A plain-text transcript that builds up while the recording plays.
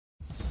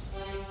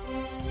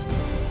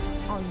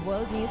on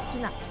World News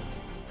Tonight.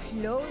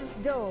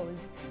 Closed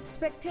doors.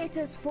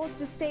 Spectators forced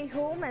to stay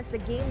home as the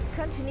games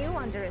continue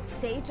under a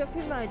state of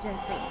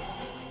emergency.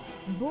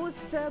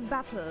 Booster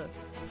battle.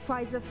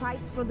 Pfizer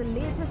fights for the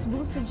latest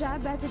booster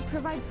jab as it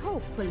provides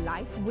hope for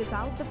life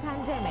without the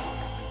pandemic.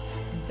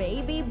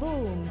 Baby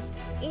booms.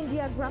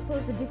 India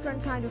grapples a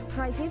different kind of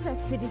crisis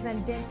as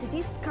citizen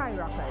density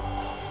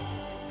skyrockets.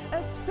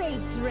 A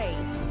space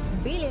race.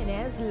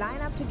 Billionaires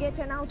line up to get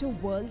an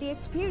outer-worldly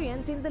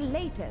experience in the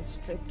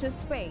latest trip to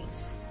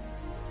space.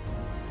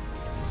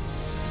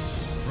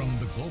 From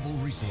the global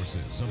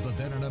resources of the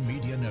Derana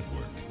Media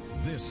Network,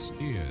 this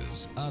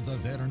is the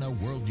Derana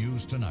World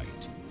News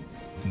Tonight.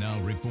 Now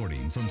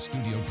reporting from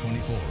Studio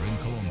 24 in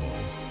Colombo,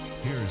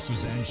 here's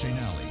Suzanne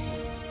Shenali.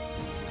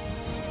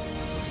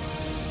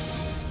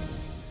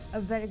 A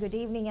very good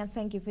evening and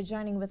thank you for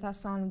joining with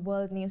us on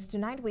World News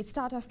Tonight. We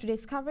start off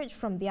today's coverage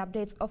from the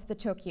updates of the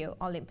Tokyo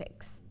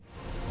Olympics.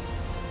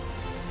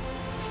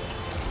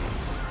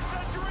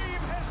 The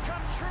dream has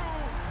come true!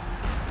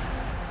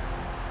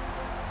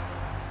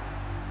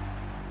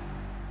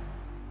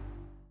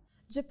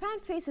 Japan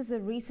faces a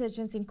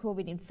resurgence in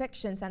COVID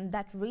infections, and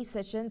that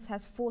resurgence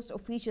has forced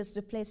officials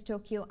to place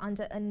Tokyo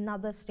under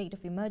another state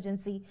of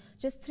emergency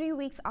just 3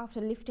 weeks after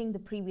lifting the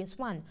previous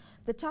one.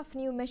 The tough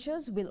new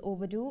measures will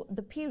overdo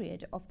the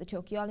period of the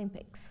Tokyo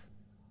Olympics.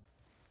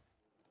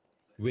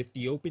 With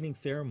the opening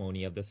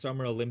ceremony of the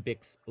Summer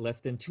Olympics less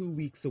than 2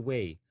 weeks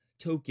away,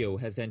 Tokyo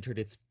has entered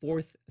its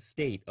fourth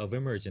state of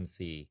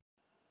emergency.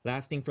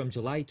 Lasting from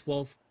July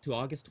 12th to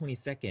August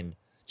 22nd,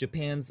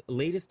 Japan's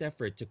latest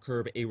effort to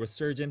curb a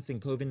resurgence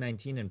in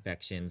COVID-19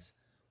 infections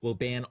will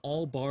ban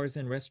all bars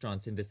and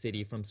restaurants in the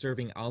city from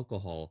serving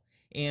alcohol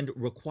and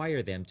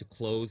require them to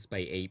close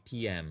by 8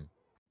 p.m.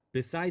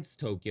 Besides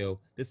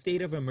Tokyo, the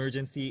state of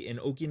emergency in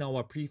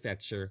Okinawa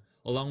Prefecture,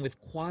 along with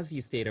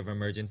quasi-state of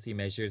emergency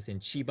measures in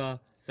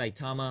Chiba,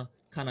 Saitama,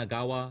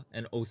 Kanagawa,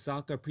 and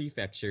Osaka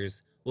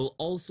prefectures will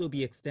also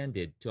be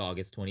extended to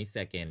August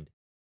 22nd.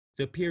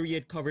 The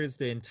period covers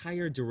the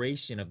entire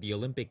duration of the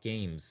Olympic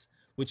Games,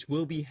 which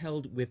will be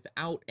held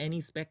without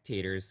any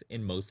spectators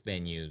in most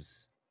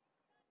venues.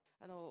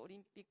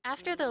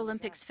 After the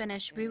Olympics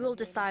finish, we will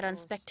decide on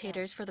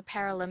spectators for the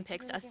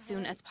Paralympics as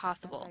soon as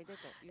possible.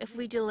 If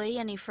we delay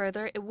any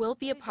further, it will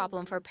be a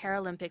problem for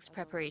Paralympics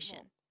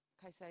preparation.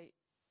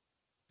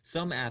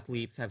 Some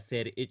athletes have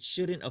said it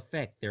shouldn't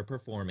affect their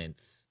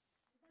performance.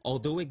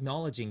 Although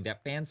acknowledging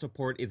that fan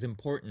support is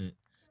important,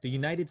 the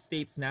United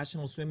States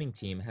national swimming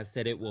team has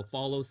said it will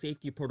follow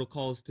safety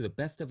protocols to the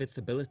best of its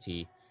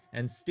ability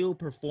and still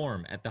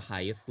perform at the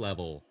highest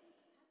level.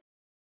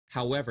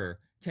 However,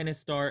 tennis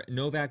star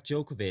Novak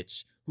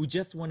Djokovic, who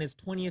just won his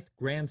 20th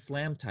Grand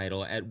Slam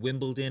title at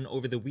Wimbledon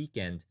over the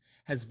weekend,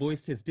 has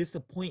voiced his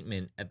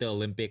disappointment at the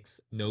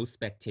Olympics' no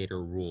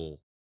spectator rule.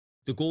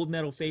 The gold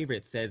medal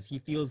favorite says he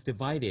feels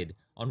divided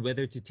on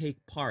whether to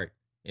take part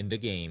in the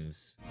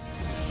Games.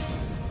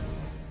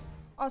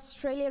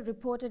 Australia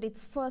reported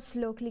its first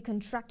locally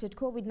contracted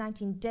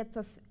COVID-19 death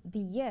of the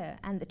year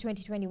and the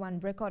 2021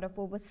 record of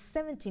over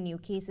 70 new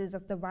cases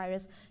of the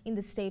virus in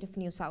the state of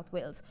New South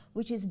Wales,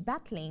 which is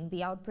battling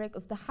the outbreak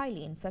of the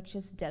highly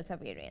infectious Delta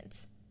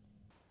variant.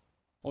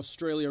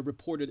 Australia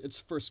reported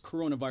its first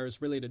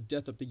coronavirus-related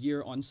death of the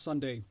year on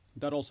Sunday.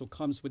 That also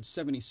comes with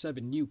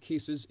 77 new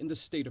cases in the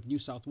state of New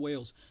South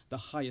Wales, the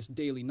highest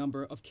daily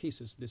number of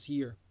cases this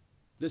year.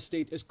 The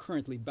state is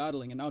currently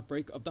battling an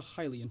outbreak of the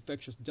highly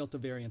infectious Delta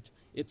variant.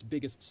 Its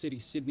biggest city,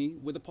 Sydney,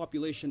 with a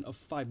population of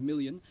 5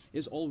 million,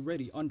 is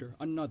already under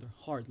another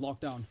hard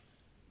lockdown.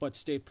 But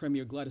State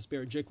Premier Gladys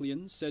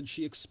Berejiklian said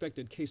she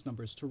expected case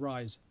numbers to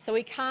rise. So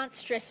we can't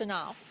stress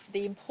enough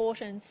the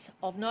importance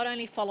of not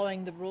only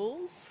following the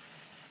rules,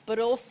 but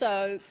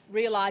also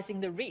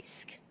realising the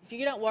risk. If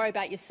you don't worry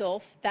about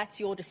yourself, that's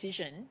your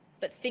decision,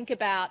 but think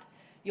about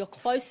your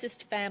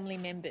closest family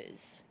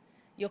members,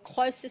 your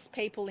closest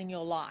people in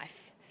your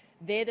life.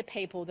 They're the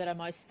people that are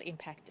most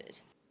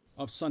impacted.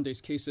 Of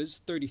Sunday's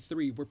cases,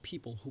 33 were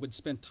people who had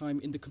spent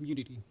time in the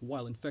community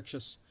while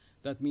infectious.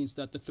 That means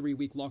that the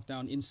 3-week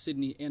lockdown in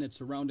Sydney and its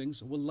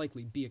surroundings will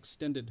likely be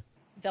extended.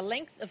 The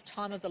length of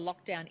time of the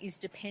lockdown is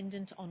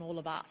dependent on all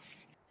of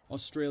us.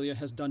 Australia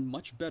has done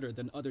much better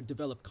than other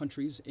developed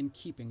countries in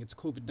keeping its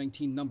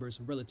COVID-19 numbers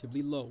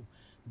relatively low,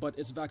 but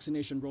its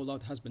vaccination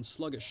rollout has been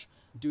sluggish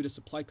due to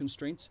supply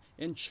constraints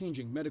and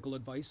changing medical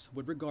advice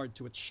with regard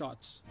to its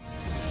shots.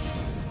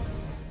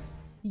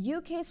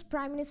 UK's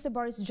Prime Minister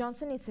Boris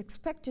Johnson is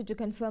expected to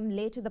confirm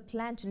later the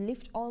plan to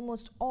lift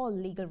almost all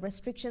legal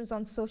restrictions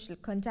on social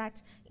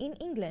contact in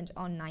England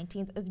on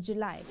 19th of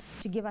July.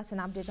 To give us an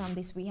update on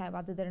this, we have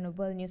other than a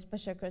World News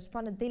special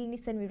correspondent Delini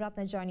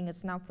Senviratna joining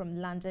us now from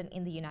London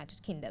in the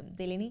United Kingdom.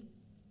 Delini?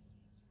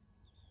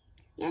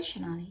 Yes,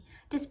 Shanali.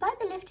 Despite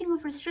the lifting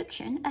of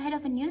restriction ahead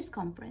of a news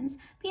conference,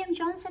 PM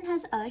Johnson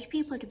has urged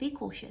people to be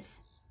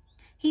cautious.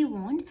 He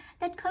warned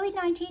that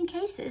COVID-19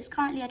 cases,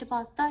 currently at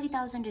about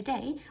 30,000 a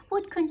day,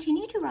 would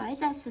continue to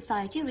rise as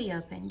society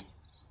reopened.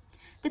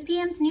 The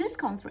PM's news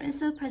conference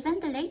will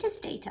present the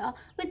latest data,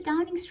 with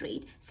Downing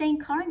Street saying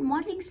current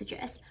modelling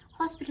suggests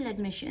hospital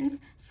admissions,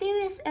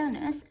 serious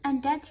illness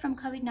and deaths from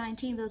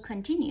COVID-19 will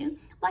continue,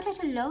 but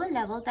at a lower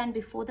level than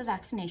before the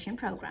vaccination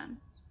program.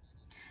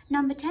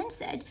 Number 10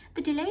 said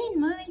the delay in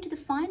moving to the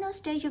final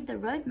stage of the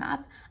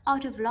roadmap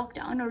out of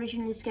lockdown,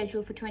 originally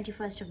scheduled for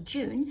 21st of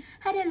June,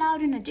 had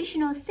allowed an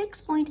additional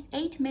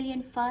 6.8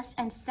 million first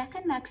and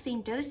second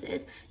vaccine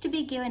doses to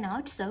be given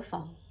out so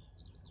far.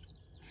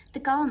 The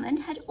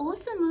government had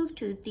also moved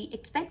to the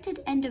expected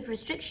end of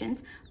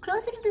restrictions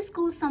closer to the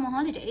school summer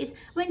holidays,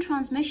 when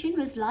transmission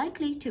was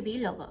likely to be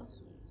lower.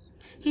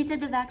 He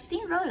said the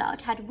vaccine rollout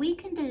had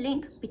weakened the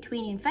link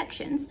between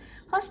infections,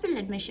 hospital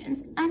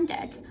admissions and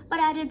deaths, but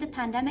added the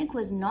pandemic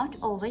was not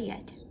over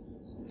yet.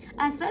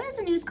 As well as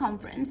the news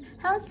conference,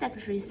 Health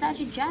Secretary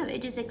Sajid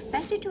Javid is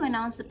expected to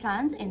announce the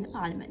plans in the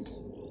Parliament.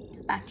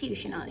 Back to you,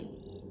 Shinali.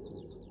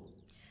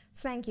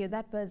 Thank you.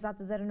 That was the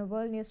Derana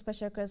World News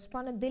Special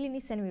Correspondent Dilini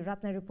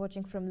Senvi-Ratna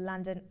reporting from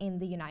London in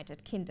the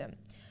United Kingdom.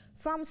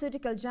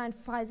 Pharmaceutical giant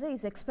Pfizer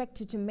is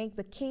expected to make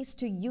the case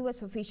to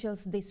US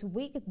officials this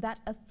week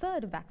that a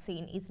third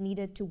vaccine is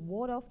needed to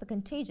ward off the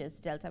contagious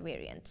Delta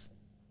variant.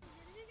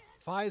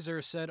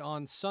 Pfizer said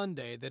on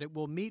Sunday that it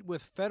will meet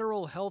with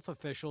federal health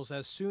officials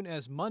as soon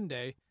as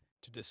Monday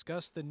to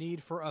discuss the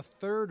need for a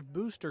third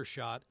booster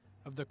shot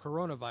of the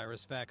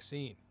coronavirus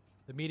vaccine.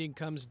 The meeting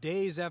comes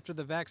days after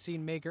the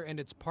vaccine maker and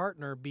its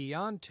partner,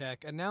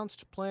 BioNTech,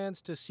 announced plans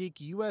to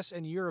seek U.S.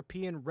 and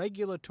European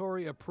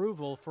regulatory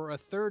approval for a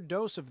third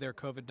dose of their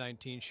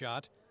COVID-19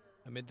 shot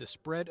amid the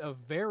spread of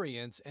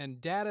variants and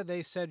data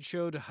they said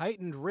showed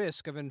heightened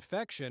risk of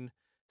infection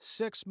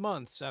 6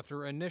 months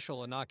after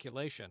initial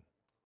inoculation.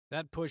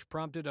 That push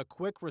prompted a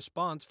quick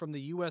response from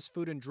the U.S.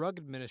 Food and Drug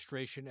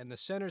Administration and the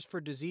Centers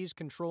for Disease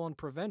Control and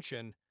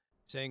Prevention,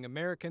 saying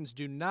Americans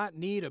do not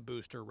need a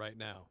booster right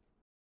now.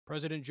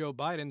 President Joe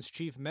Biden's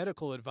chief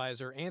medical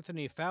advisor,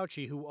 Anthony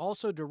Fauci, who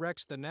also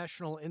directs the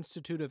National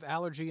Institute of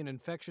Allergy and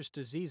Infectious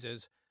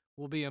Diseases,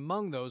 will be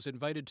among those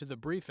invited to the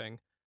briefing.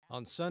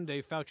 On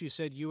Sunday, Fauci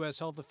said U.S.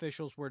 health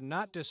officials were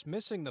not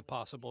dismissing the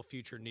possible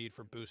future need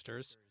for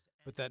boosters,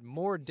 but that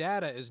more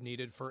data is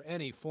needed for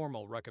any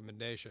formal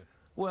recommendation.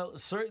 Well,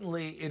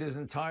 certainly it is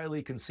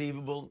entirely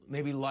conceivable,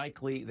 maybe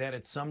likely, that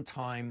at some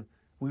time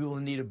we will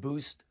need a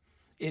boost.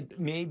 It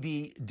may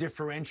be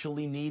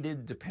differentially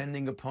needed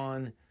depending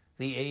upon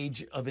the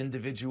age of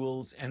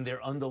individuals and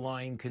their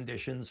underlying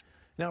conditions.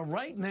 Now,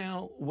 right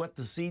now, what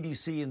the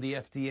CDC and the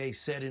FDA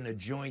said in a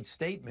joint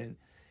statement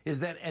is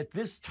that at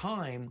this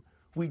time,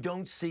 we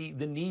don't see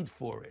the need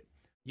for it.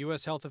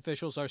 U.S. health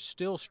officials are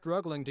still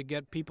struggling to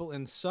get people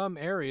in some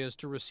areas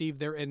to receive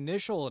their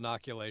initial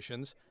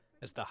inoculations,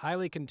 as the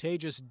highly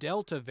contagious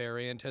Delta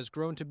variant has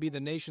grown to be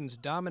the nation's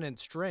dominant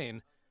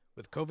strain,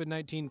 with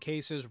COVID-19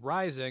 cases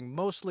rising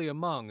mostly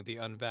among the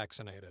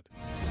unvaccinated.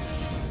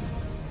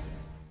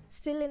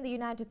 Still in the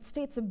United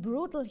States, a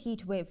brutal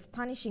heat wave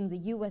punishing the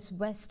U.S.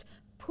 West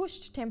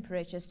pushed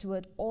temperatures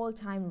toward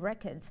all-time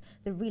records.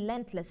 The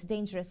relentless,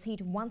 dangerous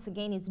heat once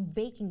again is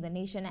baking the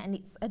nation, and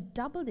it's a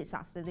double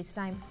disaster this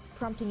time,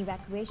 prompting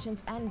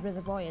evacuations and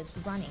reservoirs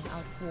running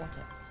out of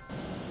water.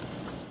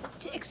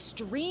 To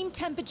extreme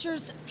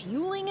temperatures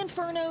fueling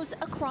infernos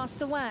across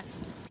the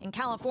West. In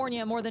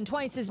California, more than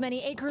twice as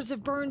many acres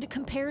have burned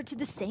compared to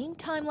the same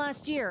time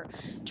last year,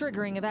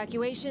 triggering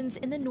evacuations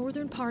in the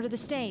northern part of the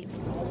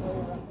state.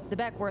 The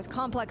Beckworth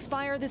Complex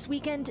fire this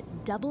weekend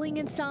doubling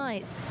in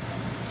size.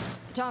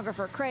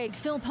 Photographer Craig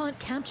Philpott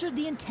captured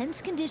the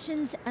intense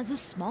conditions as a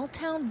small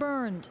town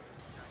burned.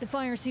 The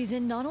fire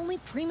season not only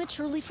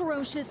prematurely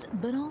ferocious,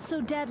 but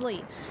also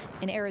deadly.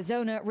 In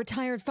Arizona,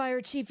 retired Fire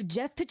Chief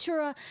Jeff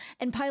Pichura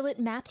and pilot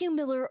Matthew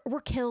Miller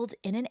were killed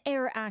in an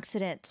air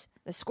accident.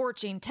 The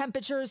scorching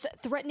temperatures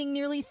threatening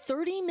nearly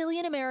 30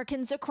 million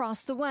Americans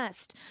across the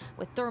West,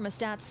 with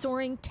thermostats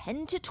soaring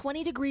 10 to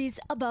 20 degrees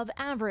above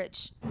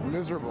average.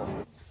 Miserable.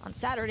 On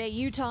Saturday,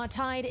 Utah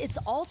tied its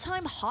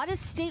all-time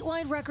hottest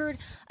statewide record,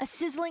 a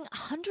sizzling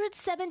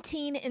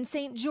 117 in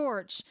St.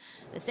 George,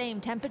 the same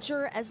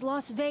temperature as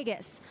Las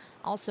Vegas,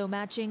 also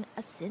matching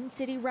a Sin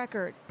City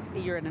record.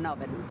 You're in an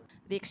oven.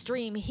 The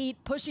extreme heat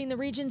pushing the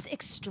region's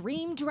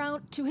extreme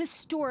drought to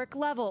historic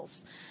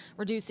levels,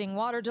 reducing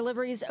water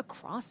deliveries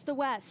across the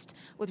West,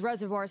 with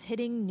reservoirs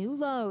hitting new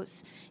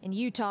lows. In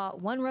Utah,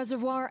 one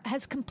reservoir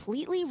has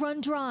completely run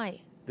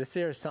dry. This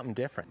year is something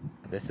different.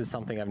 This is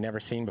something I've never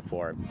seen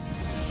before.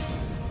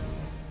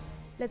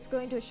 Let's go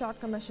into a short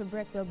commercial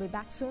break. We'll be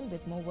back soon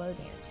with more world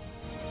news.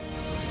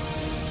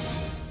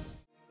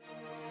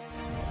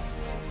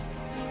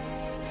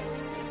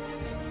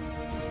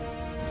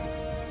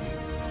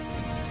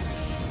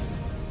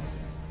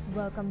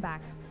 Welcome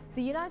back.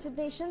 The United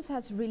Nations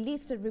has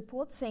released a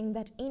report saying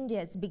that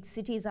India's big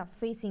cities are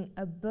facing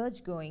a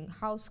burgeoning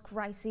house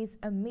crisis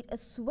amid a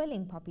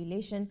swelling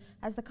population,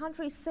 as the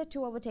country is set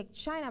to overtake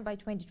China by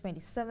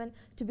 2027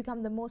 to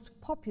become the most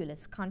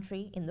populous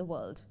country in the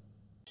world.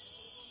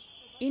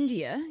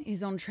 India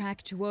is on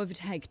track to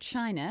overtake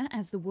China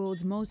as the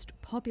world's most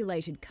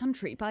populated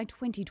country by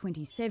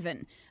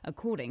 2027,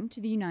 according to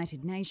the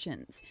United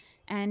Nations,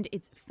 and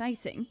it's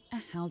facing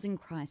a housing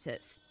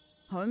crisis.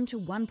 Home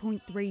to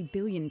 1.3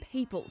 billion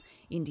people,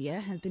 India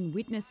has been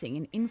witnessing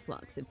an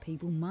influx of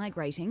people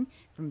migrating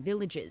from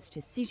villages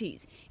to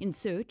cities in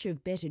search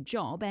of better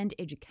job and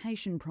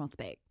education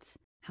prospects.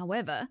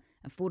 However,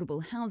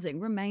 affordable housing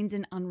remains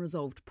an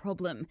unresolved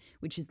problem,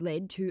 which has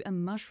led to a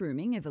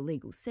mushrooming of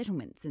illegal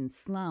settlements and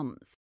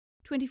slums.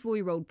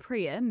 24-year-old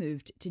Priya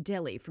moved to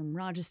Delhi from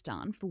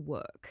Rajasthan for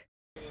work.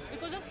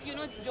 Because of,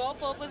 job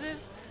purposes,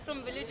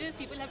 from villages,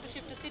 people have to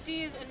shift to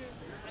cities,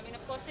 and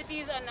of course,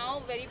 cities are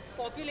now very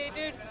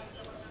populated.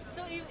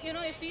 So,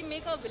 if we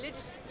make our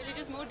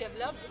villages more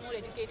developed, more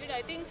educated,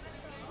 I think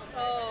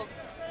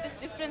this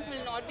difference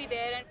will not be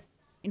there.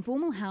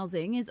 Informal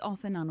housing is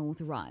often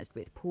unauthorised,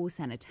 with poor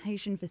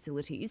sanitation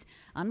facilities,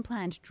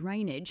 unplanned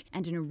drainage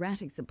and an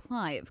erratic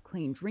supply of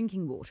clean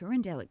drinking water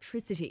and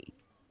electricity.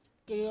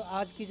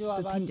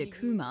 Bhupinder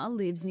Kumar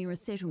lives near a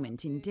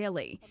settlement in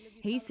Delhi.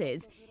 He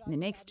says in the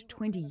next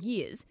 20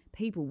 years,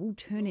 people will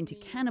turn into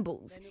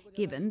cannibals,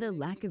 given the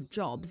lack of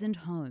jobs and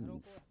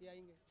homes.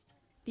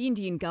 The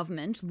Indian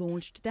government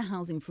launched the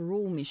Housing for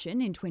All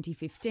mission in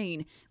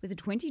 2015 with a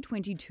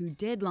 2022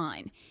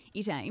 deadline.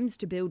 It aims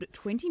to build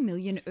 20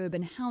 million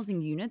urban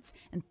housing units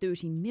and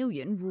 30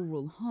 million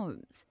rural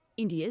homes.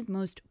 India's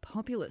most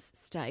populous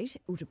state,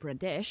 Uttar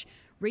Pradesh,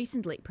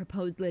 recently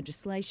proposed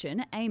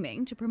legislation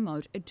aiming to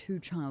promote a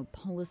two-child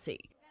policy.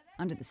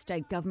 Under the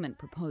state government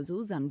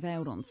proposals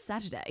unveiled on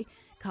Saturday,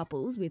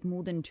 couples with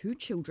more than 2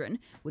 children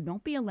would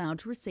not be allowed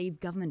to receive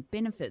government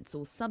benefits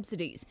or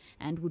subsidies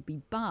and would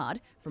be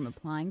barred from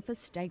applying for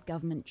state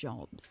government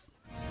jobs.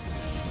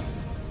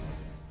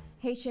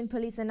 Haitian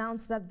police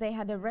announced that they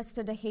had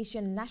arrested a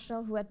Haitian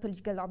national who had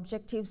political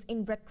objectives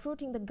in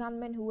recruiting the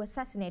gunman who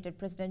assassinated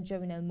President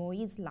Jovenel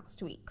Moïse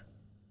last week.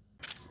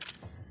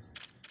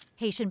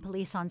 Haitian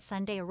police on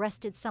Sunday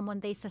arrested someone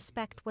they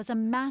suspect was a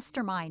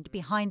mastermind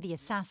behind the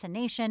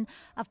assassination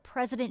of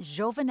President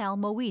Jovenel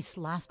Moïse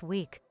last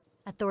week.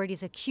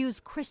 Authorities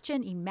accuse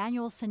Christian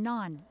Emmanuel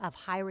Sinan of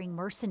hiring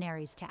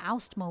mercenaries to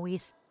oust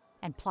Moïse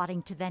and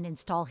plotting to then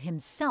install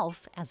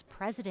himself as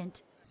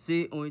president.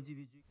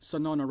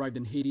 Sinan arrived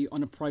in Haiti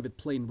on a private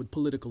plane with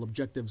political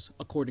objectives,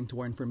 according to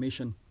our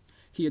information.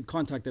 He had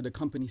contacted a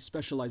company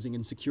specializing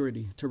in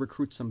security to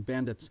recruit some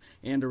bandits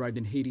and arrived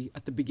in Haiti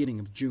at the beginning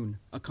of June,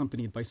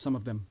 accompanied by some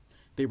of them.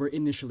 They were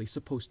initially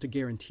supposed to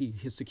guarantee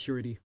his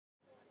security.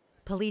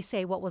 Police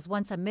say what was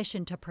once a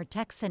mission to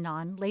protect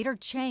Sinan later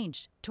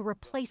changed to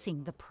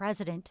replacing the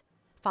president.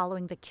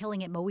 Following the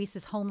killing at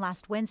Moïse's home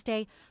last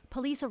Wednesday,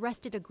 police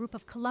arrested a group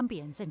of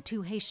Colombians and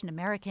 2 Haitian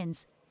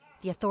Americans.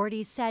 The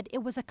authorities said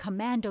it was a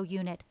commando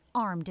unit,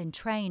 armed and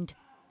trained.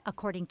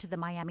 According to the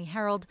Miami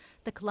Herald,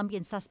 the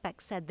Colombian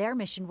suspects said their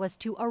mission was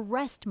to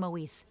arrest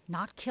Moïse,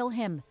 not kill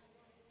him.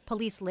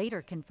 Police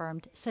later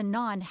confirmed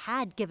Sinan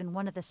had given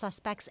one of the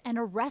suspects an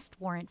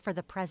arrest warrant for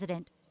the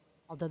president,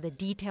 although the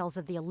details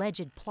of the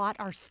alleged plot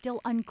are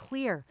still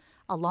unclear,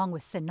 along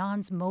with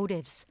Sinan's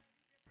motives.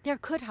 There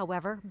could,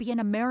 however, be an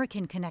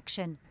American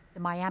connection.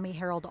 The Miami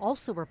Herald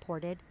also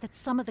reported that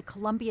some of the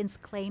Colombians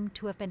claimed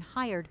to have been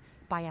hired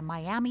by a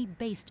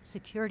Miami-based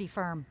security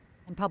firm.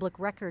 And public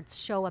records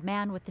show a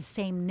man with the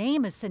same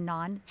name as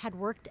Sinan had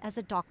worked as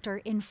a doctor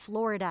in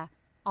Florida,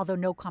 although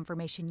no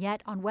confirmation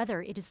yet on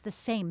whether it is the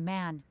same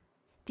man.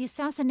 The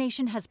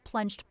assassination has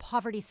plunged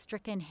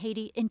poverty-stricken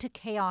Haiti into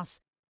chaos.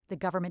 The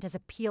government has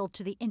appealed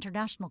to the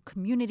international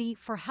community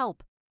for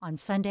help. On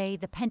Sunday,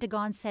 the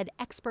Pentagon said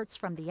experts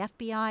from the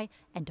FBI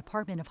and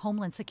Department of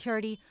Homeland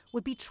Security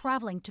would be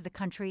traveling to the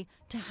country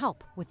to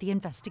help with the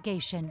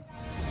investigation.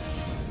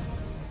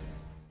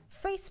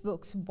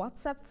 Facebook's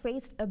WhatsApp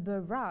faced a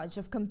barrage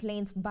of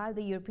complaints by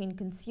the European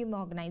Consumer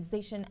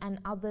Organization and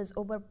others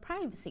over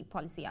privacy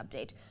policy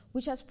update,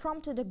 which has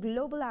prompted a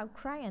global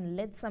outcry and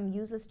led some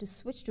users to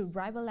switch to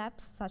rival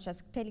apps such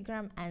as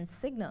Telegram and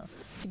Signal.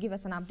 To give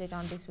us an update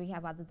on this, we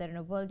have other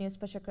Derana World News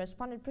special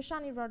correspondent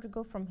Prashani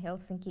Rodrigo from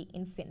Helsinki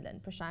in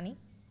Finland. Prashani?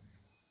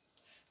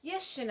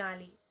 Yes,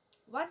 Shanali.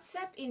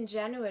 WhatsApp in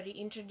January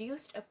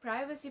introduced a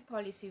privacy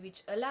policy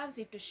which allows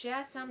it to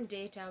share some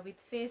data with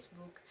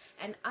Facebook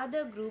and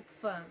other group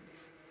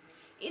firms.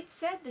 It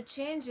said the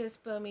changes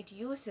permit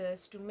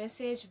users to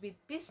message with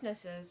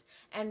businesses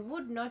and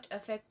would not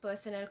affect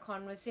personal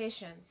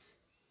conversations.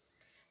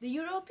 The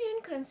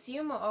European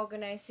Consumer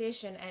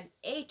Organization and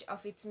 8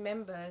 of its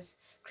members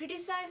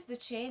criticized the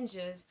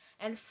changes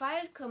and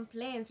filed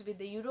complaints with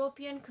the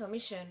European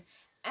Commission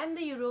and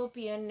the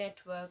European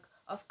Network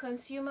of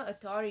Consumer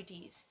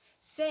Authorities,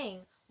 saying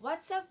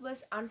WhatsApp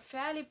was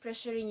unfairly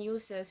pressuring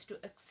users to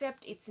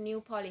accept its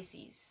new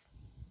policies.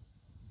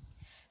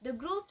 The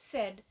group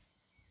said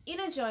in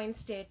a joint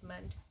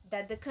statement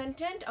that the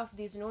content of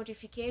these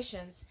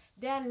notifications,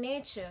 their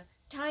nature,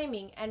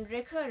 timing and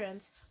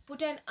recurrence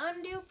put an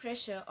undue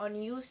pressure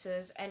on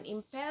users and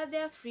impair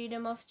their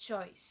freedom of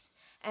choice,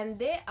 and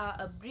they are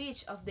a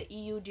breach of the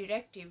EU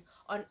directive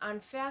on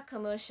unfair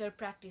commercial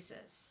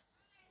practices.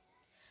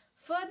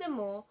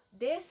 Furthermore,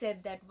 they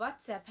said that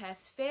WhatsApp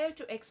has failed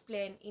to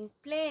explain in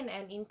plain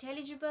and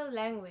intelligible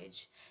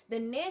language the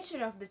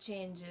nature of the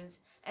changes,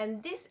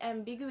 and this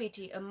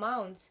ambiguity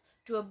amounts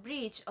to a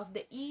breach of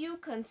the EU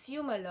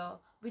consumer law,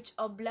 which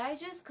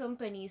obliges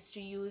companies to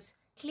use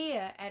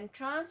clear and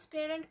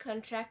transparent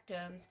contract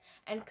terms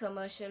and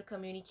commercial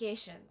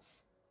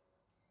communications.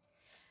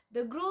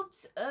 The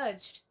groups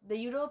urged the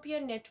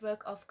European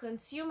network of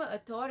consumer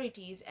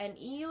authorities and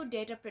EU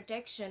data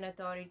protection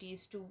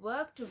authorities to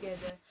work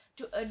together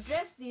to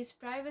address these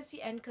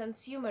privacy and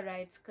consumer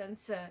rights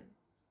concerns.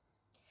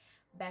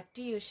 Back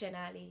to you,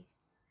 Shanali.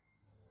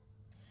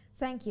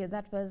 Thank you.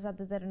 That was at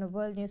the Derana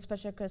World News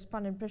special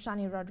correspondent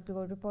Prashani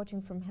Rodrigo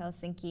reporting from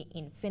Helsinki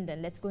in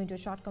Finland. Let's go into a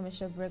short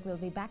commercial break. We'll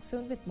be back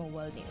soon with more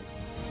world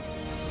news.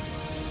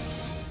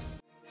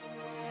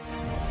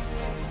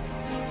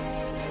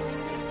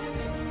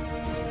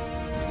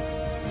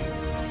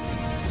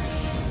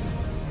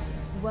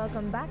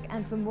 Welcome back,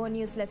 and for more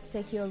news, let's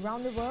take you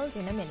around the world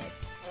in a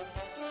minute.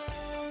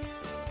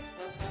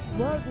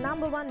 World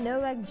number 1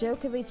 Novak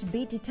Djokovic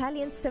beat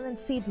Italian 7th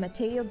seed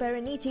Matteo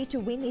Berrettini to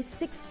win his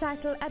 6th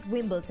title at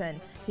Wimbledon.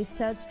 His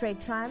 3rd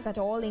straight triumph at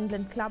All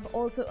England club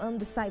also earned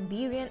the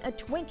Siberian a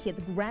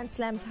 20th Grand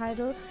Slam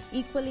title,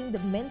 equaling the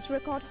men's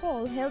record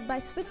haul held by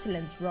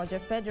Switzerland's Roger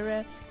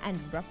Federer and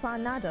Rafa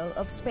Nadal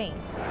of Spain.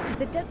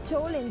 The death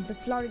toll in the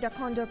Florida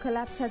condo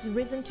collapse has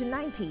risen to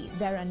 90.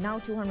 There are now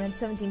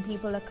 217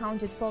 people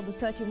accounted for, the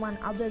 31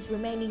 others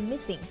remaining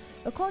missing.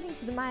 According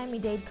to the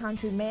Miami-Dade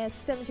County Mayor,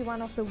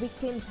 71 of the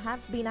victims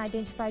have been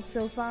identified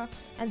so far,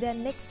 and they are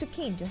next to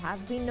kin to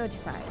have been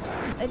notified.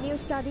 A new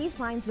study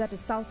finds that a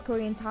South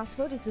Korean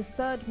passport is the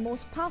 3rd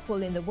most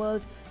powerful in the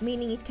world,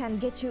 meaning it can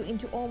get you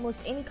into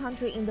almost any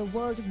country in the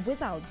world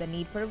without the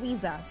need for a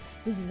visa.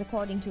 This is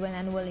according to an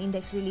annual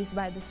index released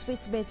by the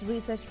Swiss-based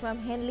research firm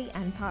Henley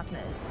 &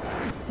 Partners.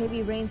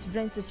 Heavy rains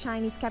drenched the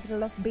Chinese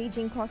capital of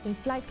Beijing, causing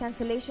flight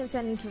cancellations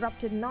and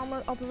interrupted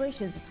normal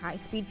operations of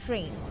high-speed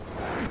trains.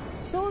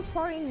 Seoul's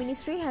foreign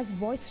ministry has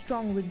voiced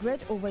strong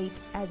regret over it,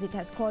 as it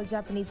has called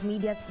Japanese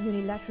media's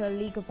unilateral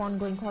leak of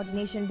ongoing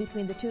coordination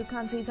between the two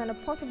countries on a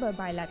possible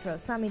bilateral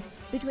summit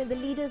between the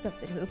leaders of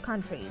the two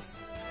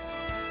countries.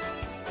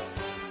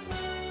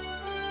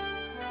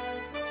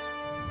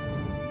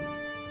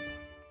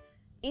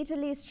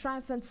 Italy's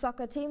triumphant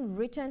soccer team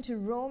returned to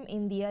Rome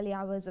in the early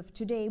hours of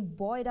today,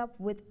 buoyed up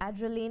with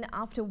adrenaline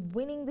after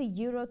winning the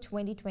Euro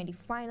 2020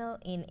 final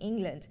in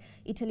England.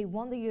 Italy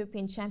won the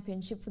European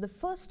Championship for the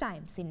first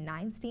time since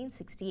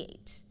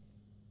 1968.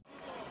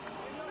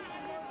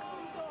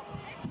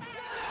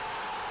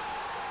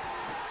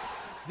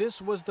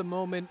 This was the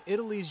moment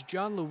Italy's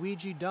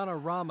Gianluigi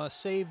Donnarumma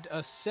saved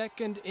a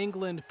second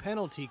England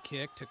penalty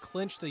kick to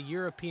clinch the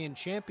European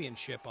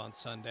Championship on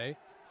Sunday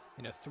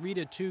in a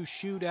 3-2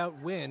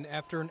 shootout win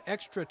after an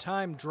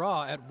extra-time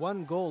draw at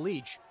 1 goal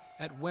each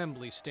at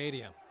Wembley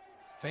Stadium.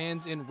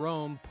 Fans in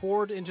Rome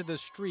poured into the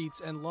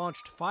streets and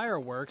launched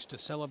fireworks to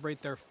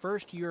celebrate their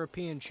first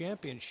European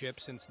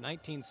Championship since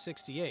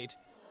 1968.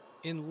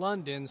 In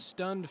London,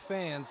 stunned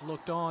fans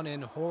looked on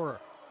in horror.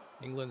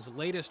 England's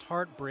latest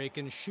heartbreak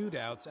in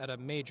shootouts at a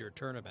major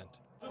tournament.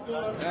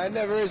 It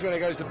never is when it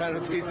goes to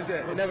penalties, is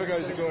it? It never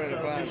goes according to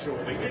plan.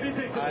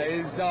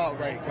 It's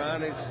heartbreak,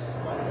 man. We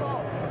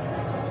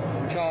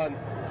can't.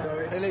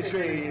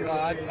 Literally,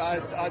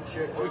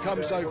 we've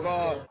come so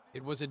far.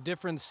 It was a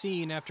different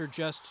scene after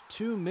just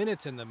 2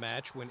 minutes in the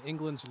match when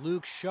England's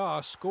Luke Shaw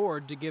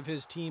scored to give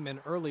his team an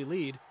early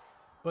lead.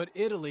 But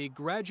Italy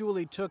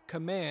gradually took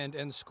command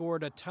and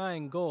scored a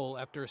tying goal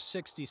after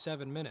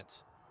 67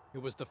 minutes.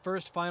 It was the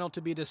first final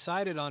to be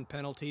decided on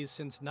penalties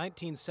since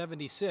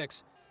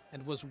 1976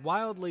 and was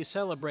wildly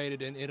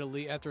celebrated in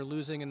Italy after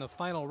losing in the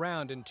final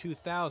round in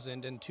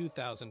 2000 and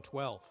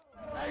 2012.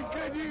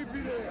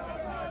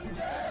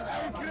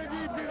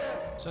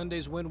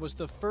 Sunday's win was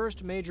the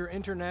first major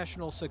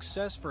international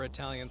success for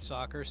Italian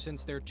soccer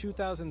since their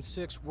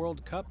 2006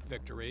 World Cup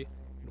victory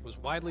and was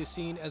widely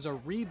seen as a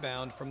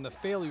rebound from the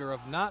failure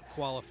of not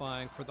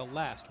qualifying for the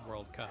last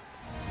World Cup.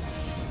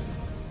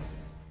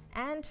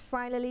 And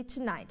finally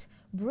tonight,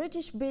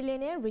 British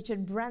billionaire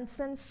Richard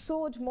Branson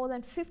soared more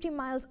than 50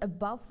 miles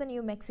above the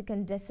New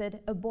Mexican desert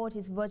aboard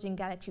his Virgin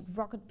Galactic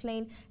rocket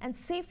plane and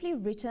safely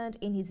returned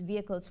in his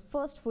vehicle's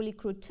first fully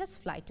crewed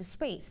test flight to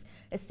space,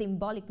 a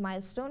symbolic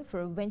milestone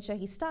for a venture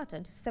he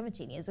started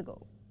 17 years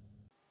ago.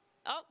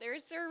 Oh,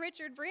 there's Sir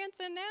Richard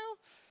Branson now.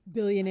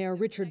 Billionaire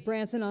Richard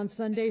Branson on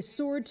Sunday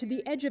soared to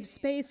the edge of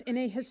space in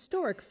a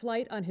historic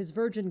flight on his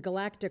Virgin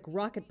Galactic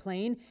rocket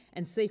plane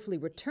and safely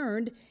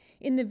returned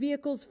in the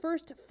vehicle's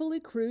first fully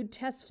crewed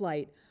test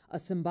flight, a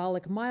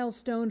symbolic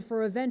milestone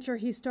for a venture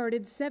he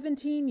started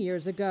 17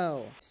 years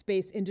ago.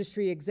 Space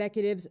industry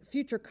executives,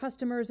 future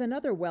customers, and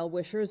other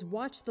well-wishers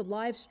watched the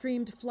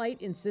live-streamed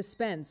flight in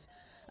suspense,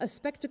 a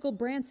spectacle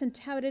Branson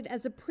touted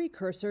as a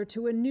precursor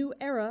to a new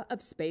era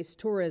of space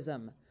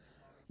tourism.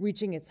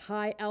 Reaching its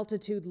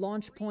high-altitude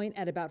launch point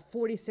at about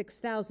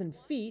 46,000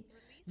 feet,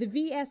 the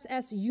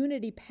VSS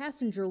Unity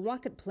passenger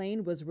rocket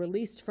plane was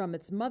released from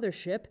its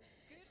mothership,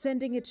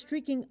 sending it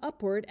streaking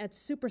upward at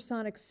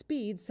supersonic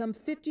speeds some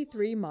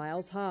 53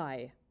 miles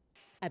high.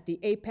 At the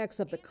apex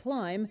of the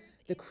climb,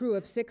 the crew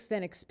of 6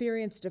 then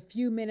experienced a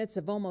few minutes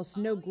of almost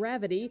no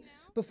gravity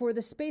before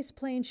the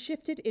spaceplane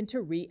shifted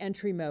into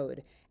re-entry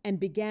mode and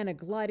began a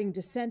gliding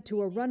descent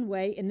to a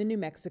runway in the New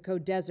Mexico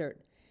desert.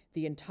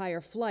 The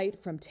entire flight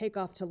from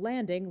takeoff to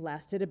landing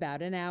lasted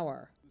about an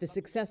hour. The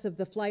success of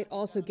the flight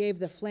also gave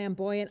the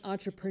flamboyant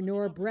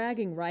entrepreneur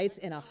bragging rights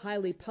in a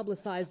highly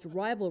publicized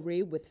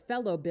rivalry with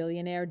fellow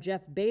billionaire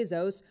Jeff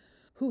Bezos,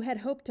 who had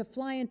hoped to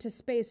fly into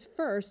space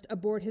first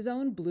aboard his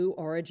own Blue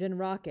Origin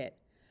rocket.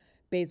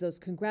 Bezos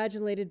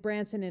congratulated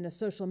Branson in a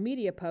social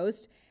media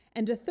post,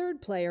 and a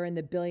third player in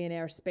the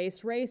billionaire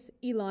space race,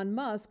 Elon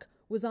Musk,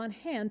 was on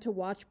hand to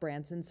watch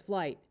Branson's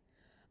flight.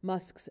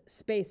 Musk's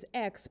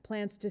SpaceX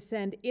plans to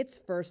send its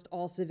first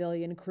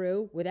all-civilian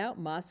crew without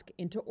Musk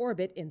into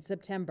orbit in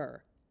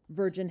September.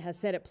 Virgin has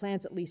said it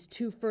plans at least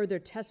 2 further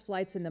test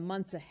flights in the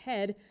months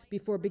ahead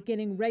before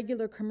beginning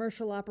regular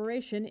commercial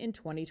operation in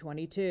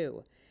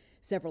 2022.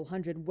 Several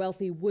hundred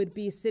wealthy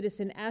would-be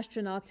citizen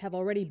astronauts have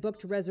already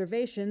booked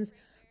reservations,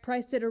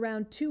 priced at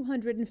around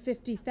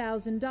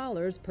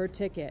 $250,000 per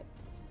ticket.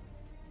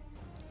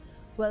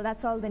 Well,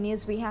 that's all the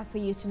news we have for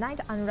you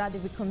tonight. Anuradha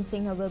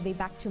Vikramasinghe will be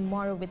back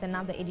tomorrow with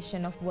another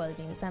edition of World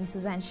News. I'm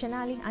Suzanne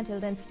Shanali. Until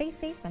then, stay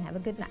safe and have a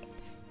good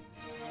night.